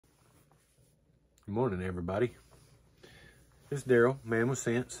Good morning, everybody. This is Daryl, Man with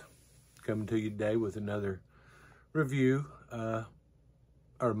Sense, coming to you today with another review,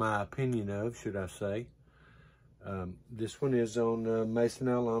 or my opinion of, should I say. This one is on Maison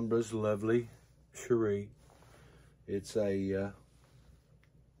Alhambra's lovely Cherie. It's a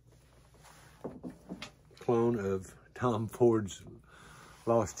clone of Tom Ford's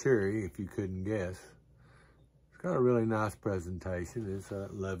Lost Cherry, if you couldn't guess. It's got a really nice presentation. It's a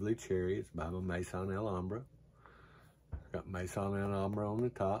lovely cherry. It's by Maison Alhambra. It's got Maison Alhambra on the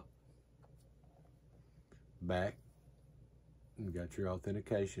top. Back, you got your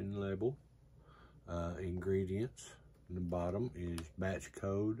authentication label. Ingredients. On the bottom is batch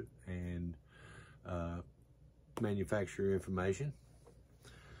code and manufacturer information.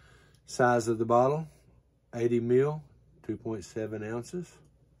 Size of the bottle, 80 ml, 2.7 ounces.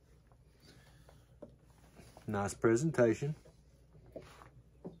 Nice presentation.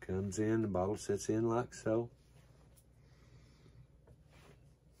 Comes in, the bottle sits in like so.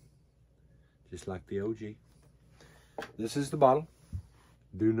 Just like the OG. This is the bottle.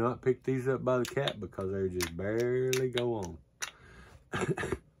 Do not pick these up by the cap because they just barely go on.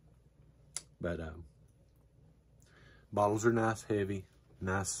 But bottles are nice, heavy,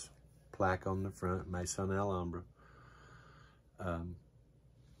 nice plaque on the front, Maison Alhambra.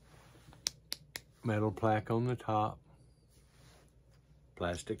 Metal plaque on the top,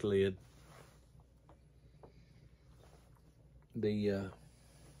 plastic lid. I've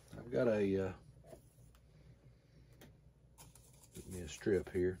got a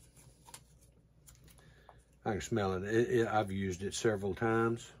strip here. I can smell it. I've used it several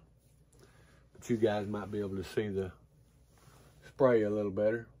times, but you guys might be able to see the spray a little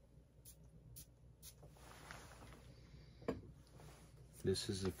better. This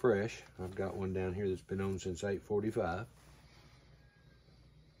is the fresh. I've got one down here that's been on since 8:45.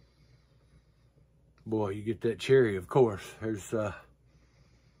 Boy, you get that cherry, of course. There's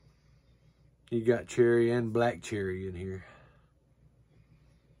you got cherry and black cherry in here.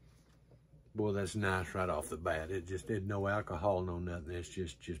 Boy, that's nice right off the bat. It just did no alcohol, no nothing. It's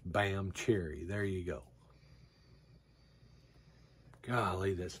just bam, cherry. There you go.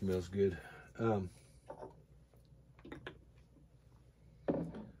 Golly, that smells good.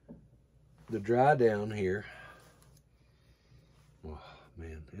 The dry down here, oh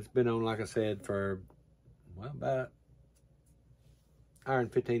man, it's been on, like I said, for, well, about an hour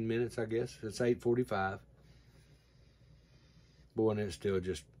and 15 minutes, I guess. It's 8:45. Boy, and it's still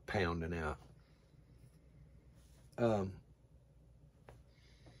just pounding out.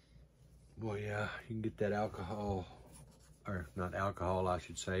 Boy, yeah, you can get that alcohol, or not alcohol, I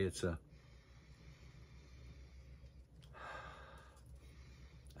should say. It's a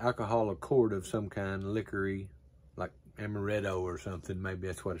alcohol accord of some kind, liquory, like amaretto or something. Maybe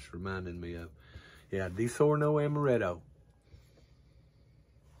that's what it's reminding me of. Yeah, Disorno Amaretto.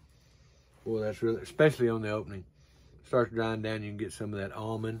 Boy, that's really, especially on the opening. Starts drying down, you can get some of that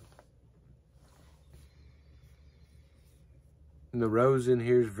almond. And the rose in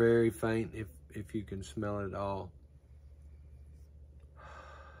here is very faint, if you can smell it at all.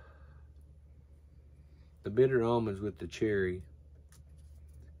 The bitter almonds with the cherry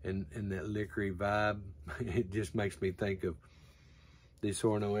and that liquory vibe, it just makes me think of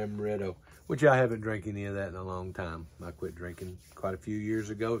Disorno Amaretto, which I haven't drank any of that in a long time. I quit drinking quite a few years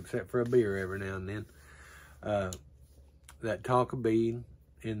ago, except for a beer every now and then. That tonka bean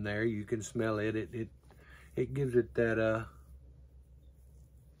in there, you can smell it. It gives it that,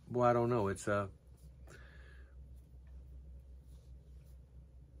 well, I don't know, it's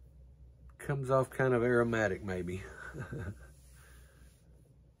comes off kind of aromatic maybe.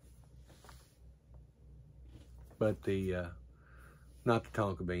 But the, not the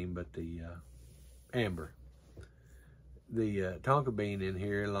tonka bean, but the amber. The tonka bean in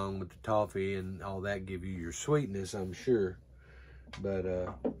here, along with the toffee and all that, give you your sweetness, I'm sure. But,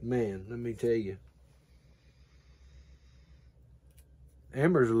 man, let me tell you.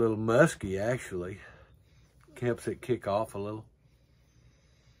 Amber's a little musky, actually. Helps it kick off a little.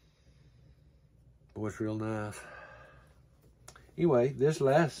 Boy, it's real nice. Anyway, this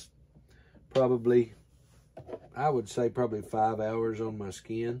lasts probably, I would say probably 5 hours on my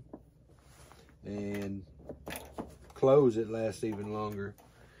skin, and clothes it lasts even longer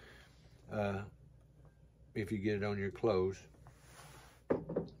if you get it on your clothes.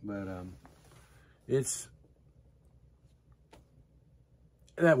 But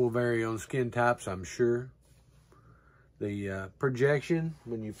that will vary on skin types, I'm sure. The projection,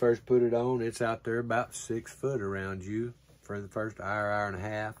 when you first put it on, it's out there about 6 foot around you for the first hour, hour and a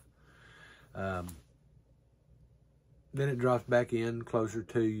half. then it drops back in closer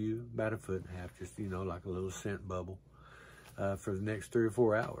to you, about 1.5 feet, just, you know, like a little scent bubble for the next 3 or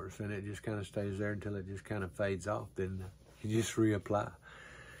 4 hours. And it just kind of stays there until it just kind of fades off. Then you just reapply.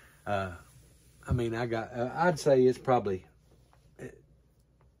 I mean, I'd say it's probably,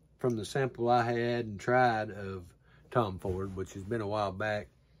 from the sample I had and tried of Tom Ford, which has been a while back,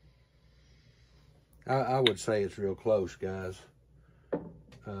 I would say it's real close, guys.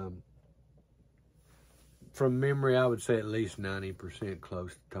 From memory, I would say at least 90%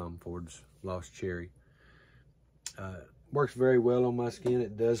 close to Tom Ford's Lost Cherry. Works very well on my skin.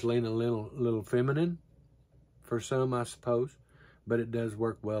 It does lean a little feminine for some, I suppose, but it does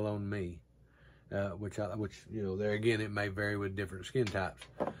work well on me. Which you know, there again, it may vary with different skin types.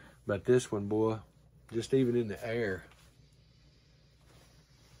 But this one, boy, just even in the air,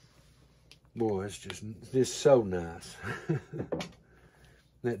 boy, it's just so nice.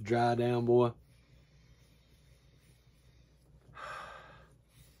 That dry down, boy.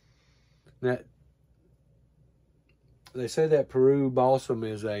 That, they say that Peru balsam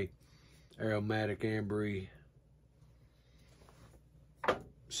is a aromatic ambery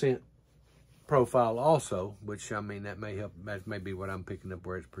scent profile also, which, I mean, that may help. That may be what I'm picking up,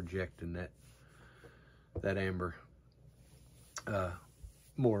 where it's projecting that amber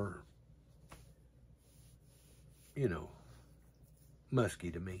more, you know,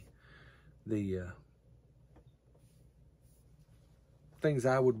 musky to me. The things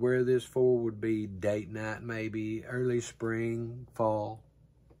I would wear this for would be date night, maybe early spring, fall,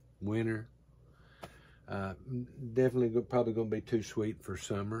 winter. Definitely probably going to be too sweet for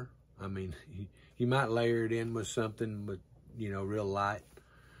summer. I mean, you might layer it in with something with, you know, real light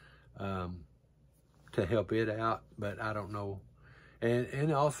to help it out, but I don't know.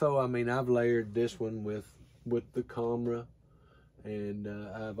 And also, I mean, I've layered this one with the Comra, and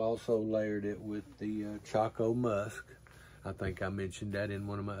I've also layered it with the Choco Musk. I think I mentioned that in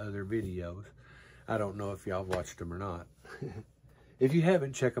one of my other videos. I don't know if y'all watched them or not. If you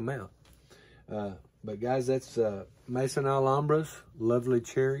haven't, check them out. But guys, that's Maison Alhambra's Lovely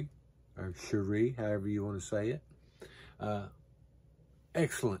Cherry, or Cherie, however you want to say it.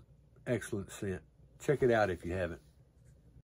 Excellent, excellent scent. Check it out if you haven't.